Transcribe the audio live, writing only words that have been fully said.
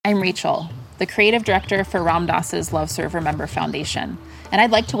I'm Rachel, the creative director for Ram Dass's Love Serve Remember Foundation, and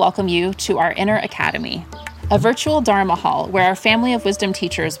I'd like to welcome you to our Inner Academy, a virtual Dharma hall where our family of wisdom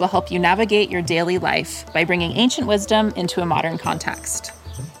teachers will help you navigate your daily life by bringing ancient wisdom into a modern context.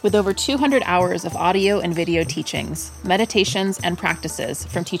 With over 200 hours of audio and video teachings, meditations, and practices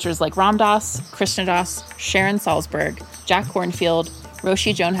from teachers like Ram Dass, Krishna Das, Sharon Salzberg, Jack Kornfield,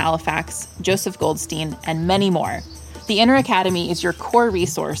 Roshi Joan Halifax, Joseph Goldstein, and many more, the Inner Academy is your core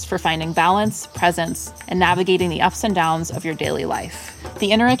resource for finding balance, presence, and navigating the ups and downs of your daily life.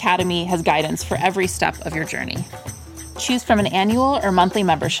 The Inner Academy has guidance for every step of your journey. Choose from an annual or monthly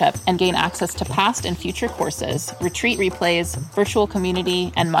membership and gain access to past and future courses, retreat replays, virtual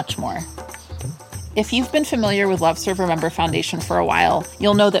community, and much more. If you've been familiar with Love Serve Remember Foundation for a while,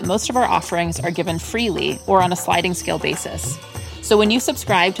 you'll know that most of our offerings are given freely or on a sliding scale basis. So when you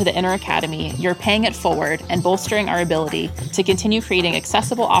subscribe to the Inner Academy, you're paying it forward and bolstering our ability to continue creating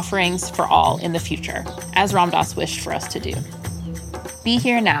accessible offerings for all in the future, as Ram Dass wished for us to do. Be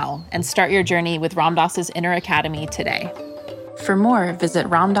here now and start your journey with Ram Dass's Inner Academy today. For more, visit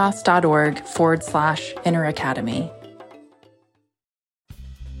ramdass.org/Inner Academy.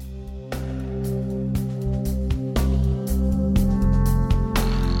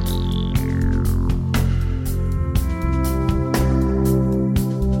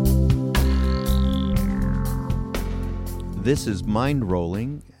 This is Mind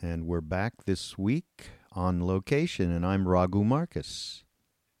Rolling, and we're back this week on location, and I'm Raghu Marcus.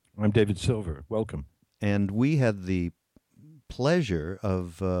 I'm David Silver. Welcome. And we had the pleasure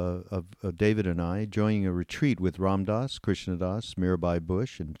of David and I joining a retreat with Ram Dass, Krishna Das, Mirabai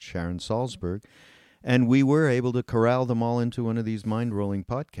Bush, and Sharon Salzberg, and we were able to corral them all into one of these Mind Rolling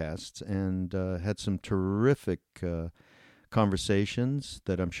podcasts and had some terrific conversations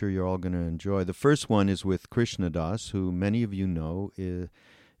that I'm sure you're all going to enjoy. The first one is with Krishna Das, who many of you know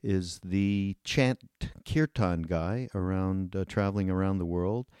is the chant kirtan guy around traveling around the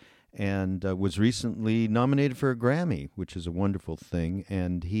world, and was recently nominated for a Grammy, which is a wonderful thing.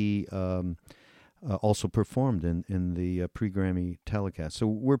 And he also performed in the pre-Grammy telecast. So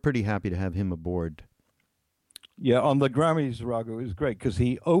we're pretty happy to have him aboard. Yeah, on the Grammys, Raghu, it was great because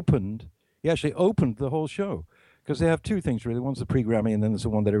he actually opened the whole show. Because they have two things, really. One's the pre-Grammy, and then there's the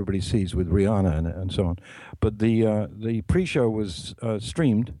one that everybody sees with Rihanna and so on. But the pre-show was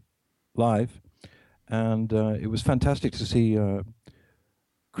streamed live, and it was fantastic to see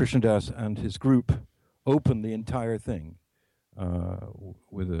Krishna Das and his group open the entire thing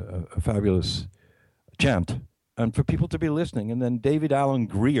with a fabulous chant, and for people to be listening. And then David Alan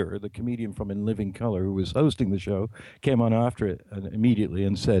Grier, the comedian from In Living Color, who was hosting the show, came on after it immediately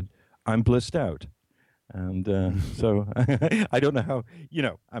and said, "I'm blissed out." And so I don't know how,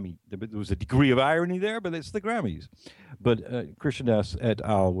 there was a degree of irony there, but it's the Grammys. But Krishna Das et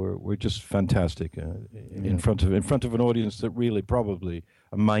al. were just fantastic in front of an audience that really probably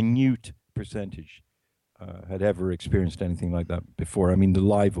a minute percentage had ever experienced anything like that before. I mean, the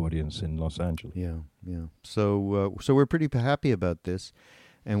live audience in Los Angeles. Yeah. So we're pretty happy about this,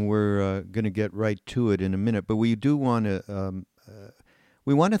 and we're going to get right to it in a minute. But we do want to...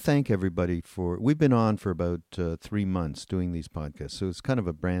 we want to thank everybody we've been on for about 3 months doing these podcasts, so it's kind of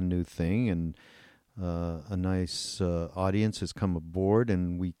a brand new thing, and a nice audience has come aboard,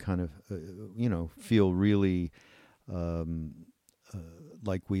 and we kind of, feel really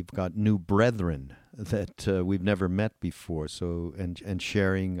like we've got new brethren that we've never met before. So, and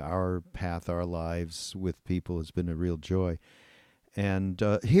sharing our path, our lives with people has been a real joy. And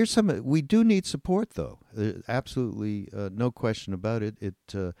here's we do need support, though. Absolutely, no question about it. It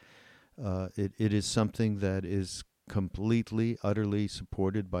is something that is completely, utterly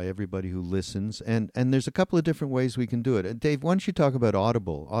supported by everybody who listens. And there's a couple of different ways we can do it. Dave, why don't you talk about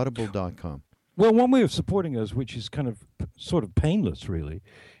Audible, audible.com? Well, one way of supporting us, which is kind of sort of painless, really,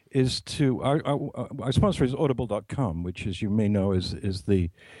 is to our sponsor is audible.com, which, as you may know, is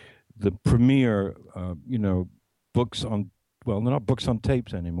the premier books on. Well, they're not books on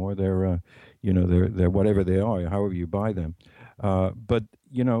tapes anymore. They're they're whatever they are, however you buy them. But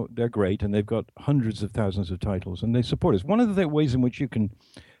they're great, and they've got hundreds of thousands of titles, and they support us. One of the ways in which you can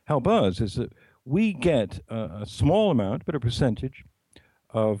help us is that we get a small amount, but a percentage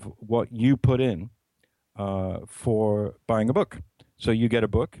of what you put in for buying a book. So you get a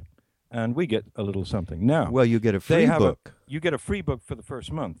book, and we get a little something. Now, well, you get a free book. You get a free book for the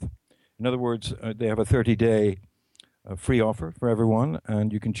first month. In other words, they have a 30-day free offer for everyone,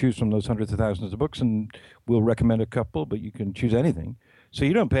 and you can choose from those hundreds of thousands of books, and we'll recommend a couple, but you can choose anything. So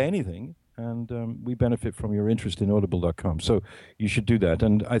you don't pay anything, and we benefit from your interest in audible.com. So you should do that.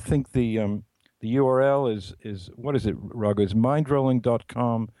 And I think the The URL is what is it, Raghu? It's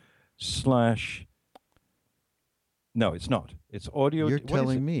mindrolling.com/. No, it's not. It's audio. You're What is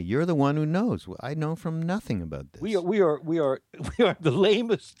telling it? me. You're the one who knows. I know from nothing about this. We are we are the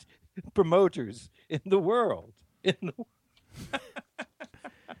lamest promoters in the world.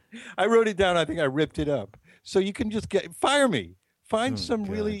 I wrote it down. I think I ripped it up. So you can just fire me. Find some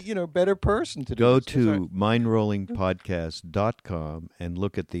God. really better person to do Go this. to mindrollingpodcast.com and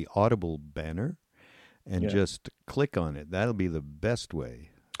look at the Audible banner and just click on it. That'll be the best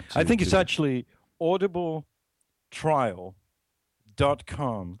way. I think it's actually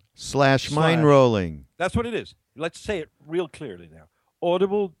audibletrial.com /mindrolling. That's what it is. Let's say it real clearly now.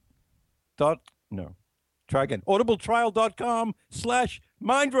 Try again.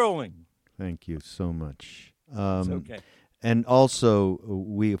 audibletrial.com/mindrolling. Thank you so much. It's okay. And also,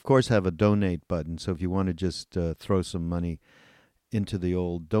 we, of course, have a donate button. So if you want to just throw some money into the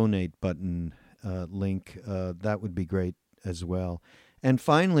old donate button link, that would be great as well. And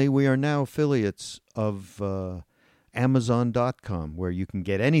finally, we are now affiliates of Amazon.com, where you can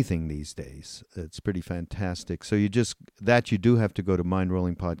get anything these days. It's pretty fantastic. So you do have to go to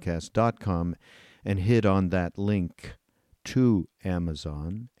mindrollingpodcast.com and hit on that link to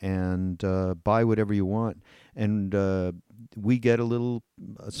Amazon and buy whatever you want. And we get a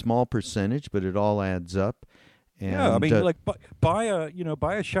small percentage, but it all adds up. And, I mean, like buy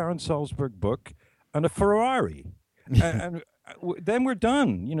a Sharon Salzberg book and a Ferrari, and then we're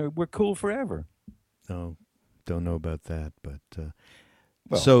done. We're cool forever. Oh, don't know about that, but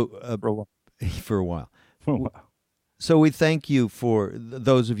for a while. So we thank you for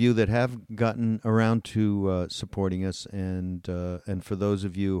those of you that have gotten around to supporting us, and for those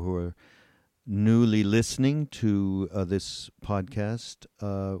of you who are newly listening to this podcast,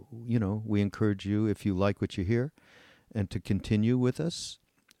 we encourage you, if you like what you hear, and to continue with us.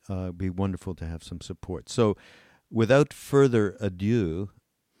 It'd be wonderful to have some support. So without further ado,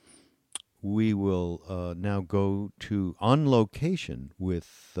 we will now go to On Location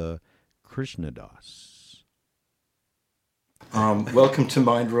with Krishna Das. Welcome to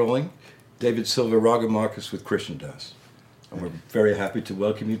Mind Rolling. David Silva, Raghu Marcus with Krishna Das. And we're very happy to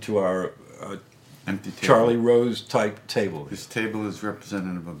welcome you to our empty table. Charlie Rose type table. This table is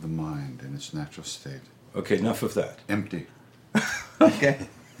representative of the mind in its natural state. Okay, enough of that. Empty. Okay.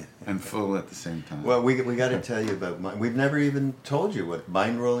 And full at the same time. Well, we got to tell you about mind. We've never even told you what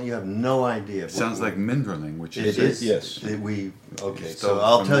mind rolling. You have no idea. It sounds like mindrolling, which it is. Yes. So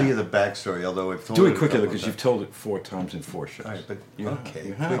I'll tell you the backstory. Although I've told do it quickly because you've told it 4 times in 4 shows. All right, but You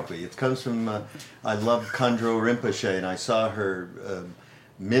quickly. It comes from. I love Kundro Rinpoche, and I saw her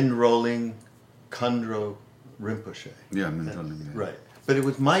mind rolling Kundro Rinpoche. Yeah, mindrolling. Yeah. Right, but it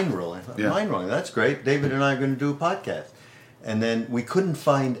was mind rolling. I thought, mind rolling. That's great. David and I are going to do a podcast. And then we couldn't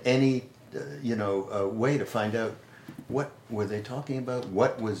find any, way to find out what were they talking about,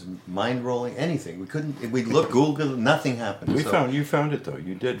 what was mind rolling, anything. We couldn't. We looked, Googled, nothing happened. You found it though.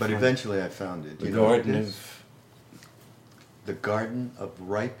 You did. But eventually, I found it. The garden of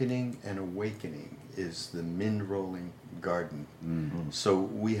ripening and awakening is the mind rolling garden. Mm-hmm. So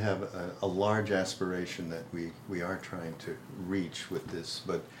we have a large aspiration that we are trying to reach with this.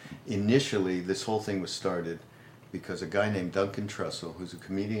 But initially, this whole thing was started because a guy named Duncan Trussell, who's a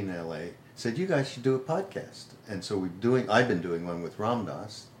comedian in LA, said, you guys should do a podcast. And so I've been doing one with Ram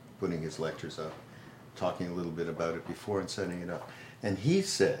Dass, putting his lectures up, talking a little bit about it before and setting it up. And he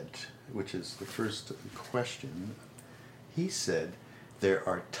said, which is the first question, he said there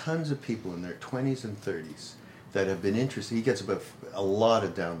are tons of people in their 20s and 30s that have been interested. He gets about a lot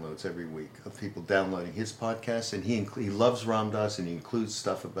of downloads every week of people downloading his podcast, and he loves Ram Dass, and he includes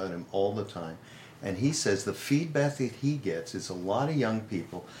stuff about him all the time. And he says the feedback that he gets is a lot of young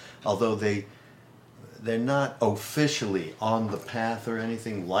people, although they're not officially on the path or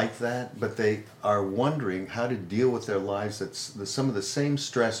anything like that, but they are wondering how to deal with their lives. That's some of the same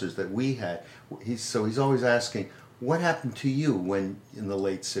stressors that we had. He's always asking, what happened to you when in the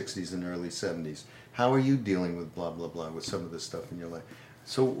late 60s and early 70s? How are you dealing with blah, blah, blah, with some of this stuff in your life?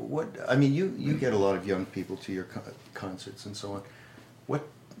 So you get a lot of young people to your concerts and so on. What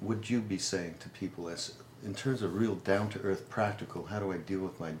would you be saying to people as in terms of real down-to-earth practical, how do I deal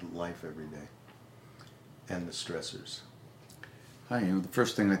with my life every day and the stressors? Hi, the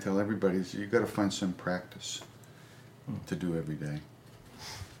first thing I tell everybody is you got to find some practice to do every day.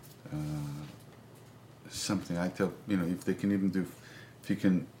 Something I tell, if they can even do, if you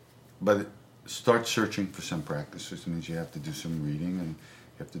can, start searching for some practice, which means you have to do some reading and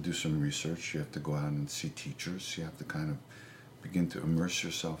you have to do some research, you have to go out and see teachers, you have to kind of begin to immerse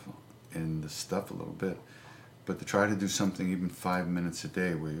yourself in the stuff a little bit. but to try to do something even 5 minutes a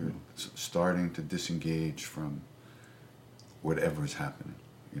day where you're starting to disengage from whatever is happening.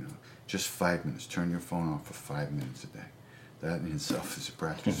 Just 5 minutes. Turn your phone off for 5 minutes a day. That in itself is a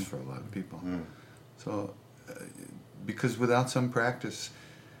practice for a lot of people. So, because without some practice,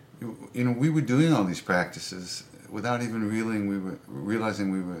 we were doing all these practices without even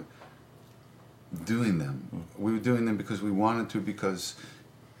realizing we were doing them. We were doing them because we wanted to, because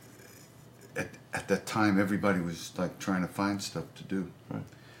at that time everybody was like trying to find stuff to do. Right.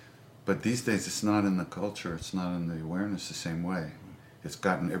 But these days it's not in the culture, it's not in the awareness the same way.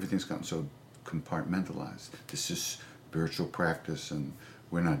 Everything's gotten so compartmentalized. This is spiritual practice, and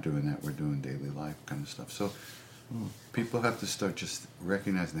we're not doing that, we're doing daily life kind of stuff. So people have to start just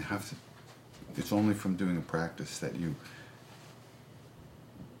recognizing it's only from doing a practice that you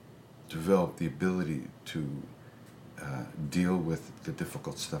develop the ability to deal with the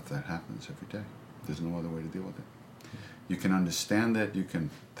difficult stuff that happens every day. There's no other way to deal with it. You can understand it, you can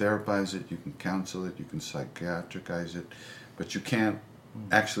therapize it, you can counsel it, you can psychiatricize it, but you can't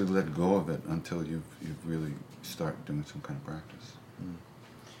actually let go of it until you really start doing some kind of practice.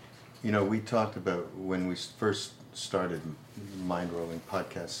 We talked about when we first started Mind Rolling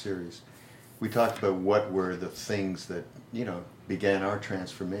podcast series, we talked about what were the things that, began our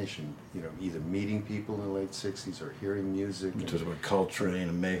transformation, either meeting people in the late 60s or hearing music. We talked about Coltrane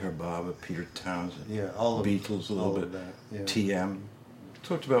and Meher Baba, Peter Townsend, all of Beatles a little bit, that, yeah. TM.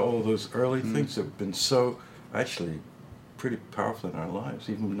 Talked about all those early things that have been so, actually, pretty powerful in our lives,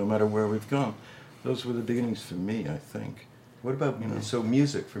 even no matter where we've gone. Those were the beginnings for me, I think. What about, so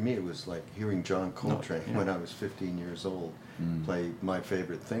music, for me it was like hearing John Coltrane when I was 15 years old play My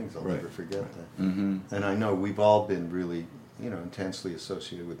Favorite Things. I'll never forget that. Mm-hmm. And I know we've all been really, intensely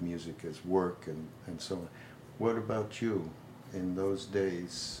associated with music as work and so on. What about you in those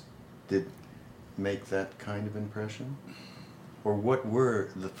days? Did make that kind of impression? Or what were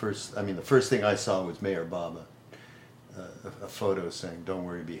the first thing I saw was Meher Baba, a photo saying, "Don't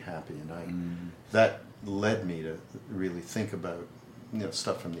worry, be happy." And that led me to really think about,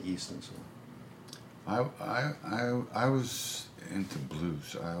 stuff from the East and so on. I was into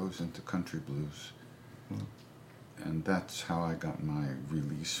blues. I was into country blues. And that's how I got my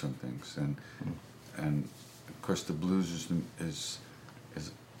release from things. And of course the blues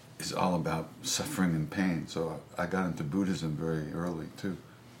is all about suffering and pain. So I got into Buddhism very early too.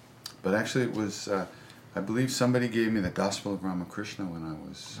 But actually it was, I believe somebody gave me the Gospel of Ramakrishna when I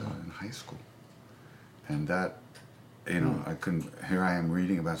was in high school. And that, I couldn't, here I am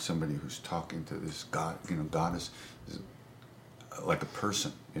reading about somebody who's talking to this God, God is like a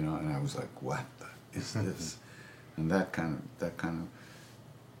person, and I was like, what is this? And that kind of, I'm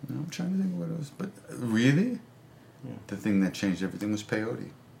trying to think what it was, but really, the thing that changed everything was peyote.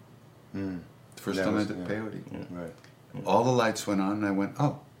 The first time I did peyote. Right. All the lights went on and I went,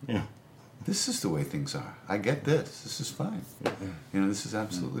 oh, this is the way things are. I get this. This is fine. This is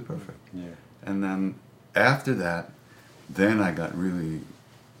absolutely perfect. Yeah. And then after that, then I got really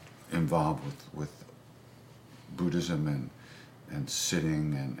involved with Buddhism and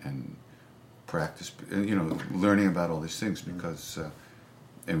sitting and practice, learning about all these things because,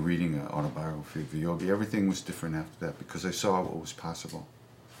 and reading an autobiography of a yogi, everything was different after that because I saw what was possible.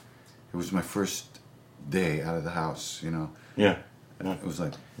 It was my first day out of the house, Yeah. It was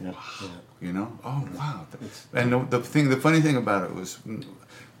like, wow, oh wow. And the funny thing about it was,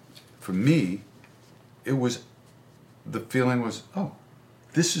 for me, the feeling was, oh,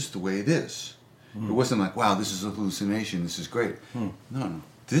 this is the way it is. It wasn't like, wow, this is a hallucination, this is great. No,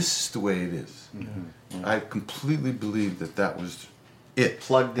 this is the way it is. I completely believed that was it.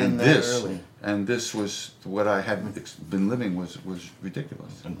 Plugged in and there this, early. And this was what I had been living was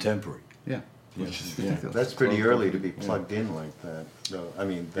ridiculous. And temporary. Yeah. Which is ridiculous. That's pretty early to be plugged in like that. Though. I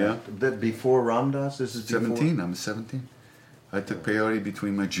mean, that before Ram Dass? This is 17. I'm 17. I took peyote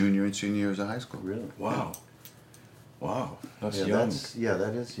between my junior and senior years of high school. Really? Wow. That's young.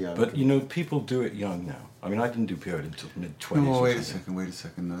 That is young. But, people do it young now. I mean, I didn't do peyote until mid-20s. No, wait a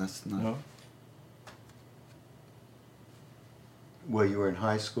second. No, that's not. No? Well, you were in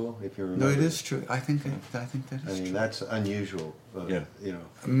high school, if you remember. No, it is true. I think that is true. That's unusual. Yeah.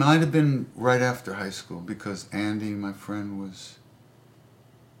 It might have been right after high school because Andy, my friend, was.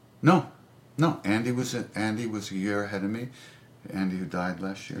 No, Andy was a year ahead of me. Andy, who died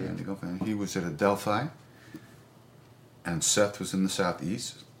last year, Andy Goffman, he was at Adelphi, and Seth was in the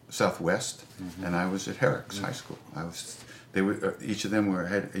southwest, and I was at Herrick's High School. Each of them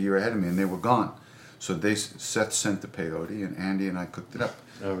were a year ahead of me, and they were gone. So Seth sent the peyote, and Andy and I cooked it up.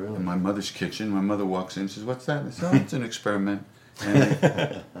 Oh, really? In my mother's kitchen. My mother walks in and says, "What's that?" I said, "Oh, it's an experiment.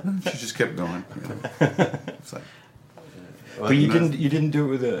 And she just kept going. You know. It's like, But you didn't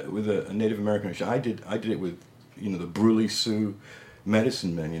do it with a Native American. I did it with, the Brule Sioux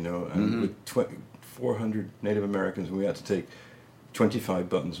medicine men, and with 400 Native Americans, and we had to take 25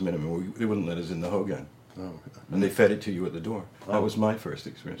 buttons minimum. They wouldn't let us in the Hogan. Oh. And they fed it to you at the door. Oh. That was my first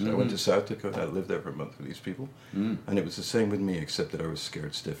experience. I went to South Dakota. I lived there for a month with these people. And it was the same with me, except that I was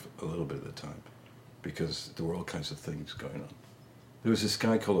scared stiff a little bit at the time because there were all kinds of things going on. There was this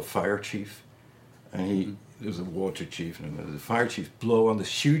guy called a fire chief, and there was a water chief, and the fire chief blow on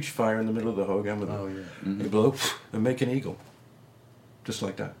this huge fire in the middle of the Hogan with they blow and make an eagle. Just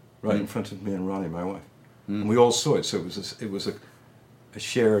like that, right in front of me and Ronnie, my wife. And we all saw it, so it was a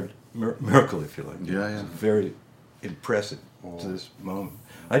shared miracle, if you like. Yeah, yeah. It was very impressive to this moment.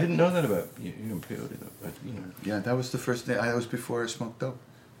 I didn't know that about peyote, though. But, yeah, that was the first day. That was before I smoked dope.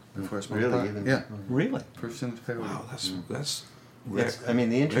 Before I smoked Really? pot. Even- Yeah. Really? First thing was peyote. Wow, that's Yes, I mean,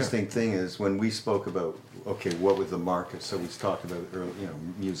 the interesting thing is when we spoke about, okay, what was the market? So we talked about early,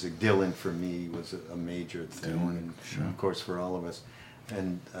 music. Dylan for me was a major thing, Dylan, and sure. of course for all of us,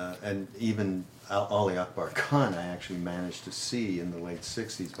 and even Ali Akbar Khan, I actually managed to see in the late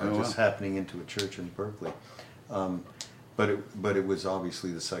 '60s by just happening into a church in Berkeley, but it was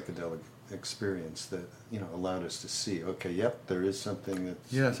obviously the psychedelic experience that allowed us to see. Okay, yep, there is something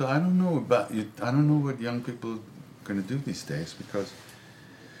that's Yeah, so I don't know about you. I don't know what young people going to do these days because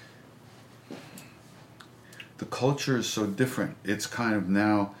the culture is so different. It's kind of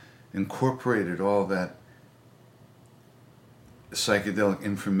now incorporated all that psychedelic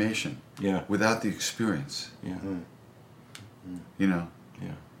information without the experience. Yeah. Yeah.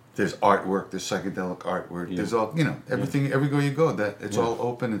 There's artwork, there's psychedelic artwork, there's all, everything, everywhere you go, that it's all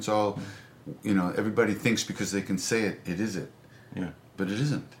open, it's all, everybody thinks because they can say it, it is it. Yeah. But it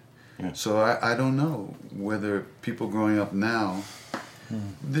isn't. Yeah. So I don't know whether people growing up now,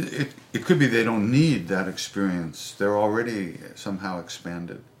 it could be they don't need that experience. They're already somehow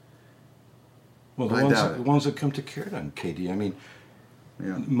expanded. Well, the ones that come to Kirtan, Katie, I mean,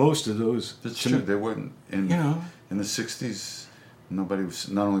 most of those... That's true. They weren't in the 60s. Not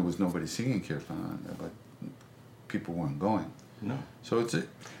only was nobody singing kirtan, but people weren't going. No. So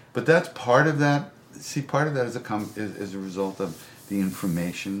but that's part of that. See, part of that is a result of the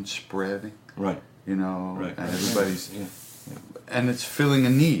information spreading. Right. Right. And everybody's, and it's filling a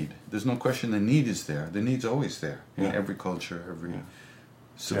need. There's no question the need is there. The need's always there in every culture, every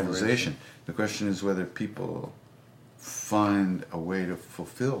civilization. The question is whether people find a way to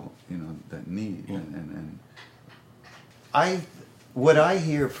fulfill, that need. And what I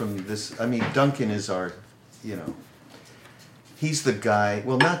hear from this, I mean, Duncan is our, he's the guy,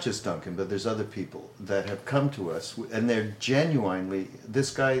 well, not just Duncan, but there's other people that have come to us, and they're genuinely, this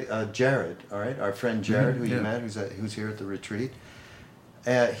guy, Jared, all right, our friend Jared, who you met, who's here at the retreat,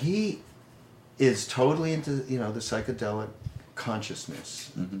 he is totally into, the psychedelic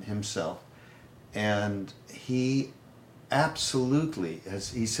consciousness himself, and he absolutely,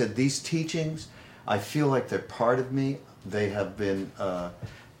 he said, these teachings, I feel like they're part of me. They have been,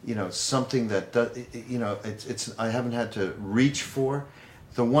 something that does, it's I haven't had to reach for.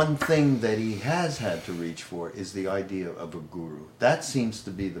 The one thing that he has had to reach for is the idea of a guru. That seems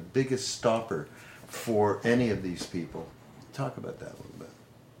to be the biggest stopper for any of these people. Talk about that a little bit.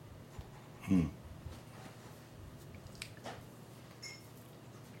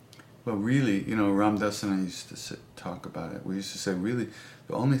 Well, really, Ram Dass and I used to talk about it. We used to say, really,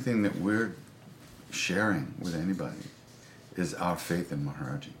 the only thing that we're sharing with anybody is our faith in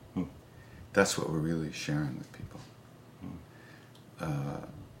Maharaji. That's what we're really sharing with people.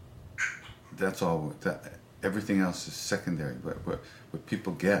 That's all. Everything else is secondary. But what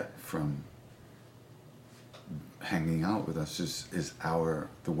people get from hanging out with us is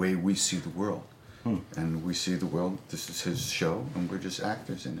the way we see the world. And we see the world, this is his show, and we're just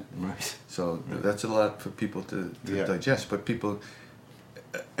actors in it. Right. So that's a lot for people to digest. But people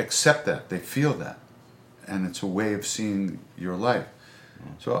accept that, they feel that. And it's a way of seeing your life.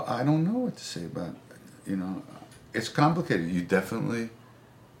 So I don't know what to say about, it's complicated. You definitely,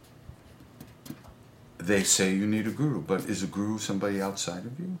 they say you need a guru, but is a guru somebody outside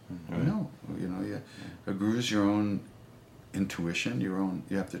of you? No. A guru is your own intuition,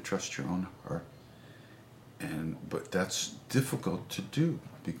 you have to trust your own heart. But that's difficult to do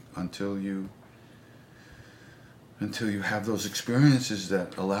until you have those experiences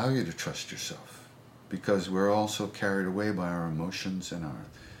that allow you to trust yourself. Because we're also carried away by our emotions and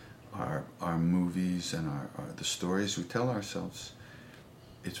our movies and the stories we tell ourselves.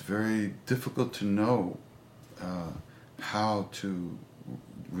 It's very difficult to know how to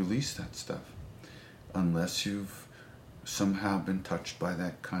release that stuff unless you've somehow been touched by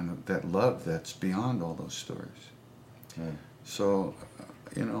that love that's beyond all those stories. Yeah. So,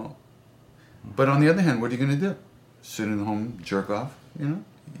 but on the other hand, what are you going to do? Sit in the home, jerk off? You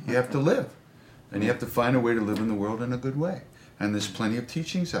have to live. And you have to find a way to live in the world in a good way. And there's plenty of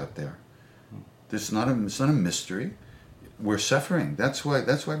teachings out there. It's not a mystery. We're suffering. That's why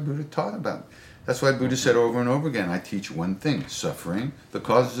Buddha taught about it. That's why Buddha said over and over again, I teach one thing: suffering, the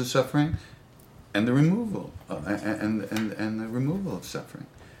causes of suffering, and the removal, and the removal of suffering.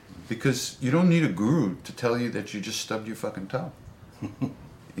 Because you don't need a guru to tell you that you just stubbed your fucking toe.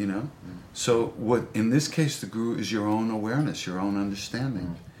 So what in this case the guru is your own awareness, your own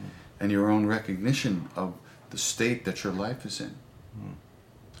understanding, and your own recognition of the state that your life is in.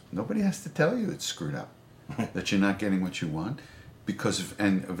 Nobody has to tell you it's screwed up, that you're not getting what you want,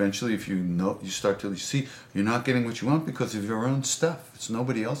 and eventually if you start to see you're not getting what you want because of your own stuff. It's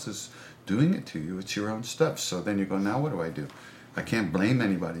nobody else's doing it to you, it's your own stuff. So then you go, now what do? I can't blame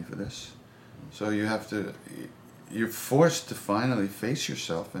anybody for this. So you're forced to finally face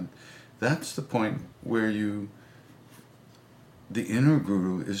yourself, and that's the point where the inner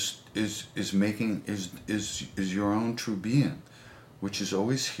guru is your own true being, which is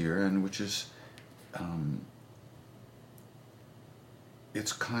always here, and which is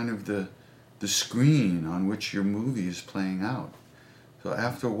it's kind of the screen on which your movie is playing out. So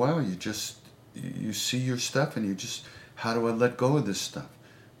after a while you see your stuff and you just, how do I let go of this stuff?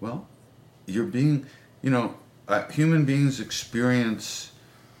 Well, you're being, human beings experience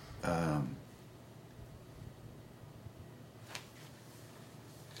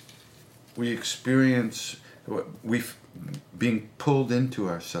being pulled into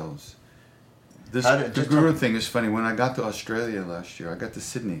ourselves. The guru thing is funny. When I got to Australia last year, I got to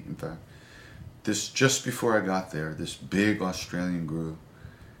Sydney, in fact. Just before I got there, this big Australian guru,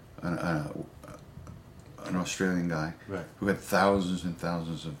 an Australian guy, right, who had thousands and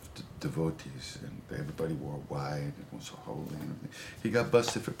thousands of devotees, and everybody wore white and was so holy and everything. He got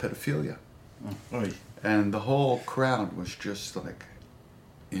busted for pedophilia. And the whole crowd was just like,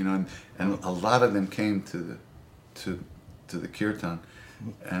 and a lot of them came to the kirtan,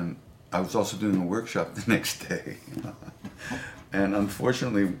 and I was also doing a workshop the next day. And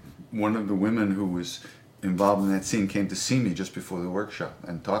unfortunately, one of the women who was involved in that scene came to see me just before the workshop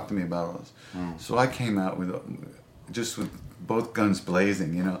and talked to me about all this. So I came out with both guns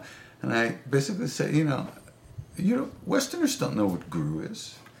blazing, and I basically said, Westerners don't know what guru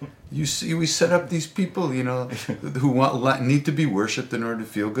is. You see, we set up these people, who need to be worshipped in order to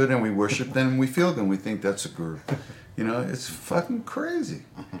feel good, and we worship them and we feel good, and we think that's a guru. It's fucking crazy.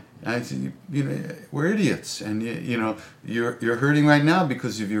 And I said, we're idiots, and you're hurting right now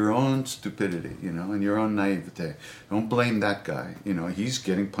because of your own stupidity, and your own naivete. Don't blame that guy. He's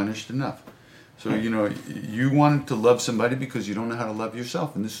getting punished enough. So you wanted to love somebody because you don't know how to love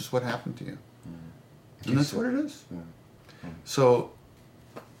yourself, and this is what happened to you. And that's what it is. So,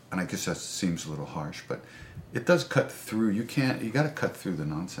 and I guess that seems a little harsh, but it does cut through. You got to cut through the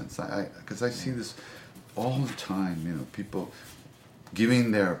nonsense. Because I see this all the time. People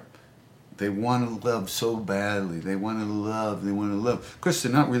giving they want to love so badly. They want to love. Of course,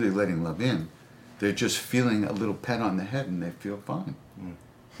 they're not really letting love in. They're just feeling a little pat on the head, and they feel fine.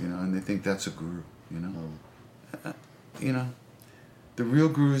 And they think that's a guru. The real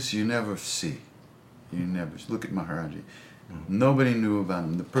gurus you never see. You never look at Maharaji. Nobody knew about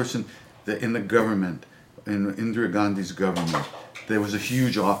him. The person in the government, in Indira Gandhi's government, there was a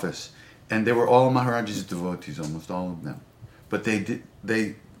huge office, and they were all Maharaji's devotees, almost all of them. But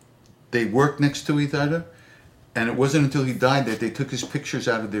they worked next to each other, and it wasn't until he died that they took his pictures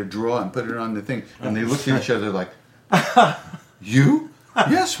out of their drawer and put it on the thing, and they looked at each other like, you?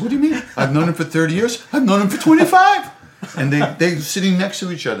 Yes, what do you mean? I've known him for 30 years. I've known him for 25. And they sitting next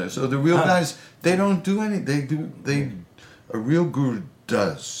to each other. So the real guys, they don't do anything. A real guru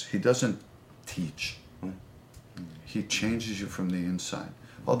does. He doesn't teach. He changes you from the inside.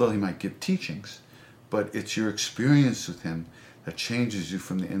 Although he might give teachings, but it's your experience with him that changes you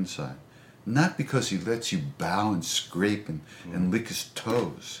from the inside. Not because he lets you bow and scrape and lick his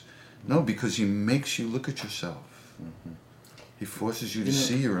toes. No, because he makes you look at yourself. He forces you to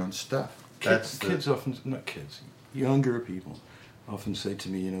see your own stuff. Younger people often say to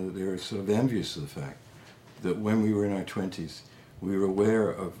me, they're sort of envious of the fact that when we were in our 20s, we were aware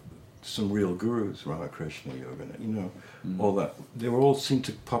of some real gurus, Krishna Yoga, all that. They were all seemed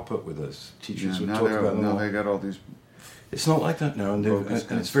to pop up with us. Teachers would talk about them. Now they got all these. It's not like that now, and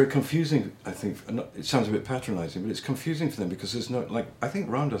it's very confusing. I think it sounds a bit patronizing, but it's confusing for them because there's no I think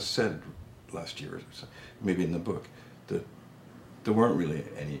Ramdas said last year, maybe in the book, that there weren't really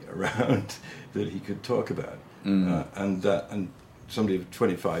any around that he could talk about. And somebody of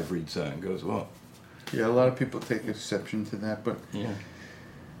 25 reads that and goes, well. Yeah, a lot of people take exception to that, but Yeah.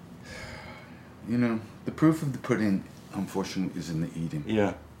 you know, the proof of the pudding, unfortunately, is in the eating.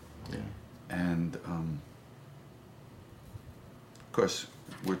 Yeah. Yeah. And of course,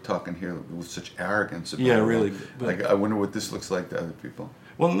 we're talking here with such arrogance about it. Really. Like, I wonder what this looks like to other people.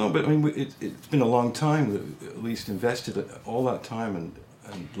 Well, no, but I mean, it's been a long time. That at least invested all that time and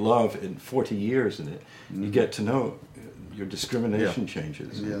love in 40 years in it. You get to know your discrimination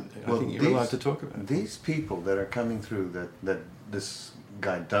changes. Yeah. I think you're allowed to talk about it. These people that are coming through that this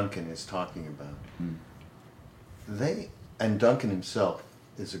guy Duncan is talking about, and Duncan himself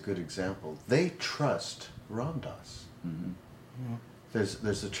is a good example. They trust Ram Dass.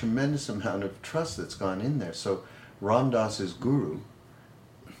 There's a tremendous amount of trust that's gone in there. So Ram Dass's guru,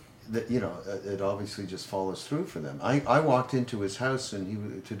 that it obviously just follows through for them. I walked into his house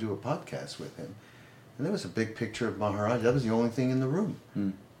and to do a podcast with him, and there was a big picture of Maharaj. That was the only thing in the room,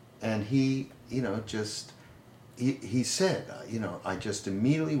 and he said, I just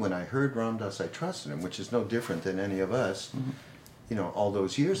immediately, when I heard Ram Dass, I trusted him, which is no different than any of us, all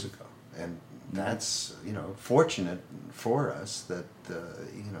those years ago. And that's, fortunate for us that,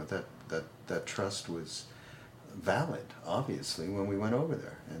 that trust was valid, obviously, when we went over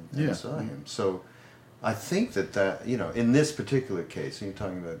there and saw him. So I think that, in this particular case, and you're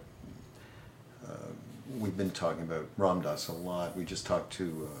talking about, we've been talking about Ram Dass a lot. We just talked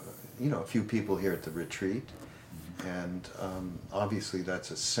to, a few people here at the retreat. And obviously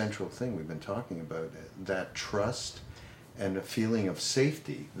that's a central thing we've been talking about, that trust and a feeling of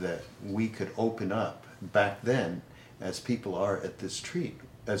safety that we could open up back then, as people are at this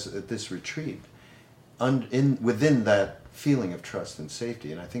retreat, within that feeling of trust and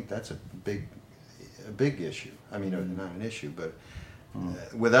safety. And I think that's a big issue. I mean, not an issue, but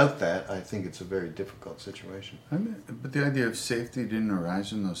without that, I think it's a very difficult situation. But the idea of safety didn't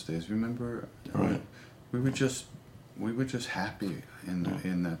arise in those days. Remember, we were just happy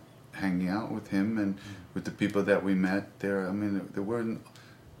in that, hanging out with him and with the people that we met there. I mean, there weren't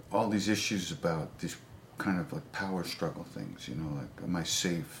all these issues about these kind of like power struggle things, like, am I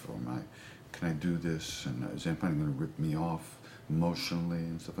safe, or can I do this, and is anybody going to rip me off emotionally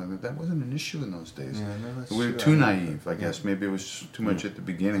and stuff like that. That wasn't an issue in those days. Yeah, no, that's we were true. too naive, I guess. Maybe it was too much at the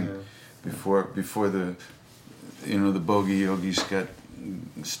beginning, before the the bogey yogis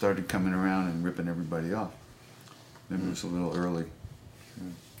started coming around and ripping everybody off. Maybe it was a little early.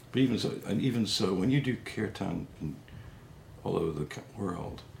 But even so, when you do kirtan all over the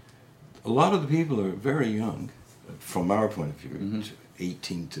world, a lot of the people are very young, from our point of view,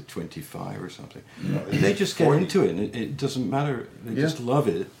 18 to 25 or something. They just get into it, and it doesn't matter. They just love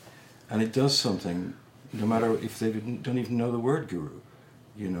it, and it does something, no matter if they don't even know the word guru.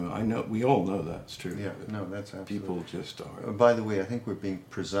 I know, we all know that's true. Yeah, no, that's absolutely. People just are. By the way, I think we're being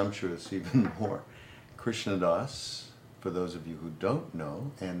presumptuous even more. Krishna Das, for those of you who don't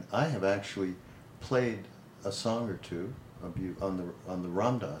know, and I have actually played a song or two of you on the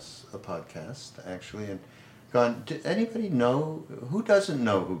Ram Dass podcast, actually, and gone, did anybody know, who doesn't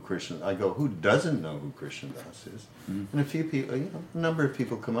know who Krishna, I go, who doesn't know who Krishna Das is? And a few people, a number of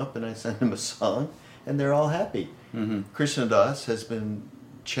people come up and I send them a song and they're all happy. Krishna Das has been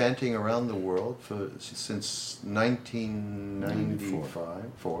chanting around the world since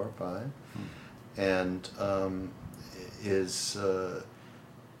 1995, 4 or 5, and is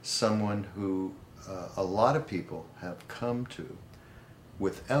someone who a lot of people have come to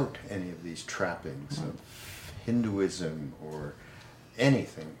without any of these trappings of Hinduism or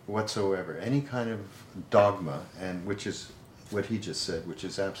anything whatsoever, any kind of dogma, and which is what he just said, which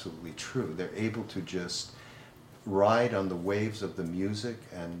is absolutely true. They're able to just ride on the waves of the music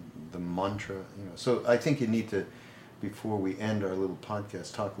and the mantra. So I think you need to, before we end our little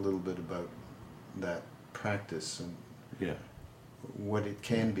podcast, talk a little bit about that practice and what it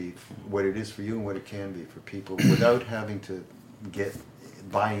can be, what it is for you and what it can be for people, without having to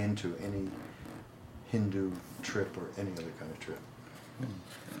buy into any Hindu trip or any other kind of trip.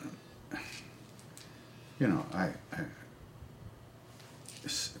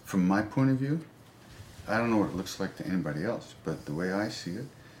 From my point of view, I don't know what it looks like to anybody else, but the way I see it,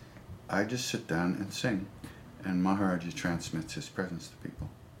 I just sit down and sing, and Maharaji transmits his presence to people.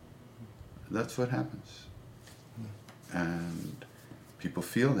 That's what happens. And people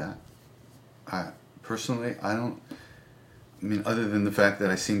feel that. Personally, other than the fact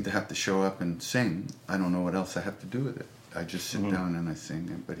that I seem to have to show up and sing, I don't know what else I have to do with it. I just sit down and I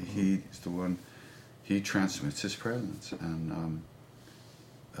sing, but he's the one, he transmits his presence, and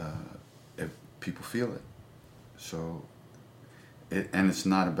if people feel it. So and it's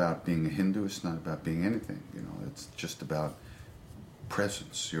not about being a Hindu. It's not about being anything. It's just about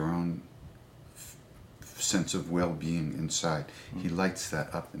presence, your own sense of well-being inside. He lights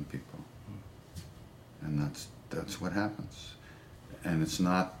that up in people, and that's what happens. And it's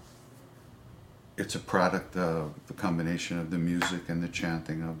not. It's a product of the combination of the music and the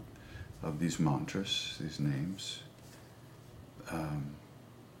chanting of these mantras, these names.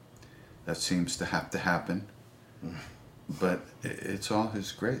 That seems to have to happen, but it's all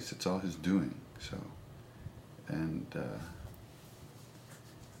His grace. It's all His doing. So, and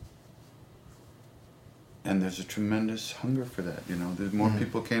there's a tremendous hunger for that. There's more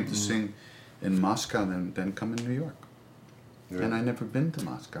people came to sing in Moscow than come in New York. Yeah. And I never been to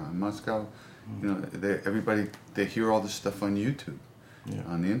Moscow. In Moscow, everybody they hear all this stuff on YouTube,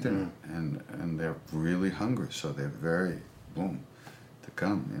 on the internet, and they're really hungry. So they're very to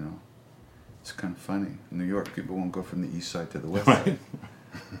come. It's kind of funny. In New York, people won't go from the east side to the west side.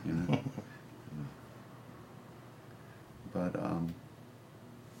 But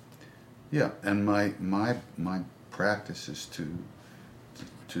yeah, and my practice is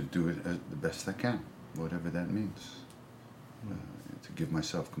to do it the best I can, whatever that means. To give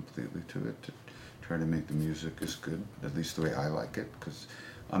myself completely to it, to try to make the music as good, at least the way I like it, because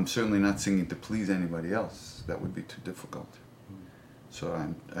I'm certainly not singing to please anybody else. That would be too difficult. So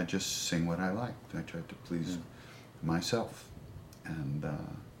I just sing what I like. I try to please myself, and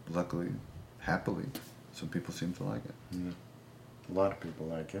luckily, happily, some people seem to like it. Yeah. A lot of people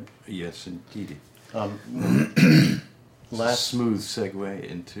like it. Yes, indeed. Last smooth segue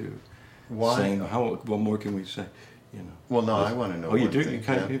into saying what more can we say? Well, no, I want to know. Oh, you do? Thing,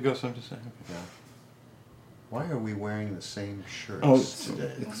 You've got something to say? Yeah. Why are we wearing the same shirts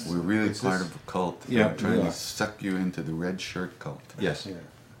today? We're really part of a cult. Yeah, We're trying to suck you into the red shirt cult. Yes. Yeah.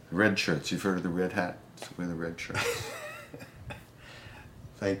 Red shirts. You've heard of the red hat? We're the red shirts.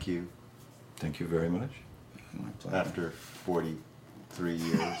 Thank you. Thank you very much. My pleasure. After 43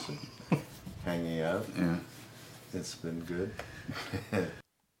 years of hanging out, it's been good.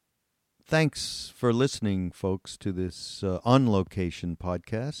 Thanks for listening, folks, to this on-location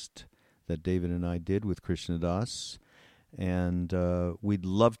podcast that David and I did with Krishna Das. And we'd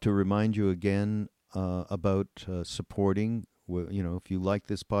love to remind you again about supporting. If you like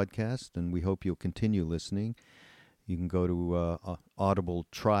this podcast, and we hope you'll continue listening, you can go to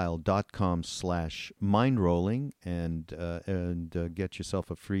audibletrial.com/mindrolling and get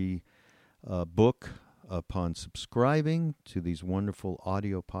yourself a free book upon subscribing to these wonderful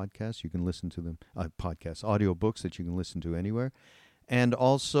audio podcasts. You can listen to them, audio books that you can listen to anywhere. And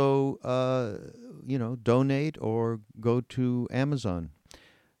also, donate or go to Amazon.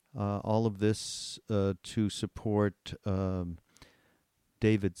 All of this to support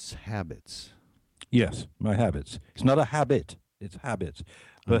David's habits. Yes, my habits. It's not a habit. It's habits.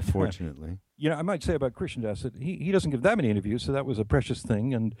 But, unfortunately. I might say about Krishna Das that he doesn't give that many interviews, so that was a precious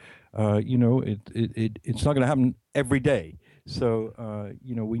thing. And, it's not going to happen every day. So,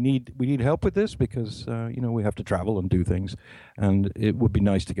 we need help with this because, we have to travel and do things. And it would be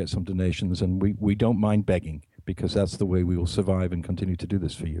nice to get some donations. And we don't mind begging because that's the way we will survive and continue to do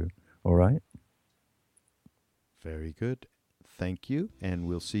this for you. All right? Very good. Thank you. And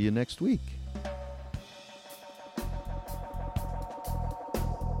we'll see you next week.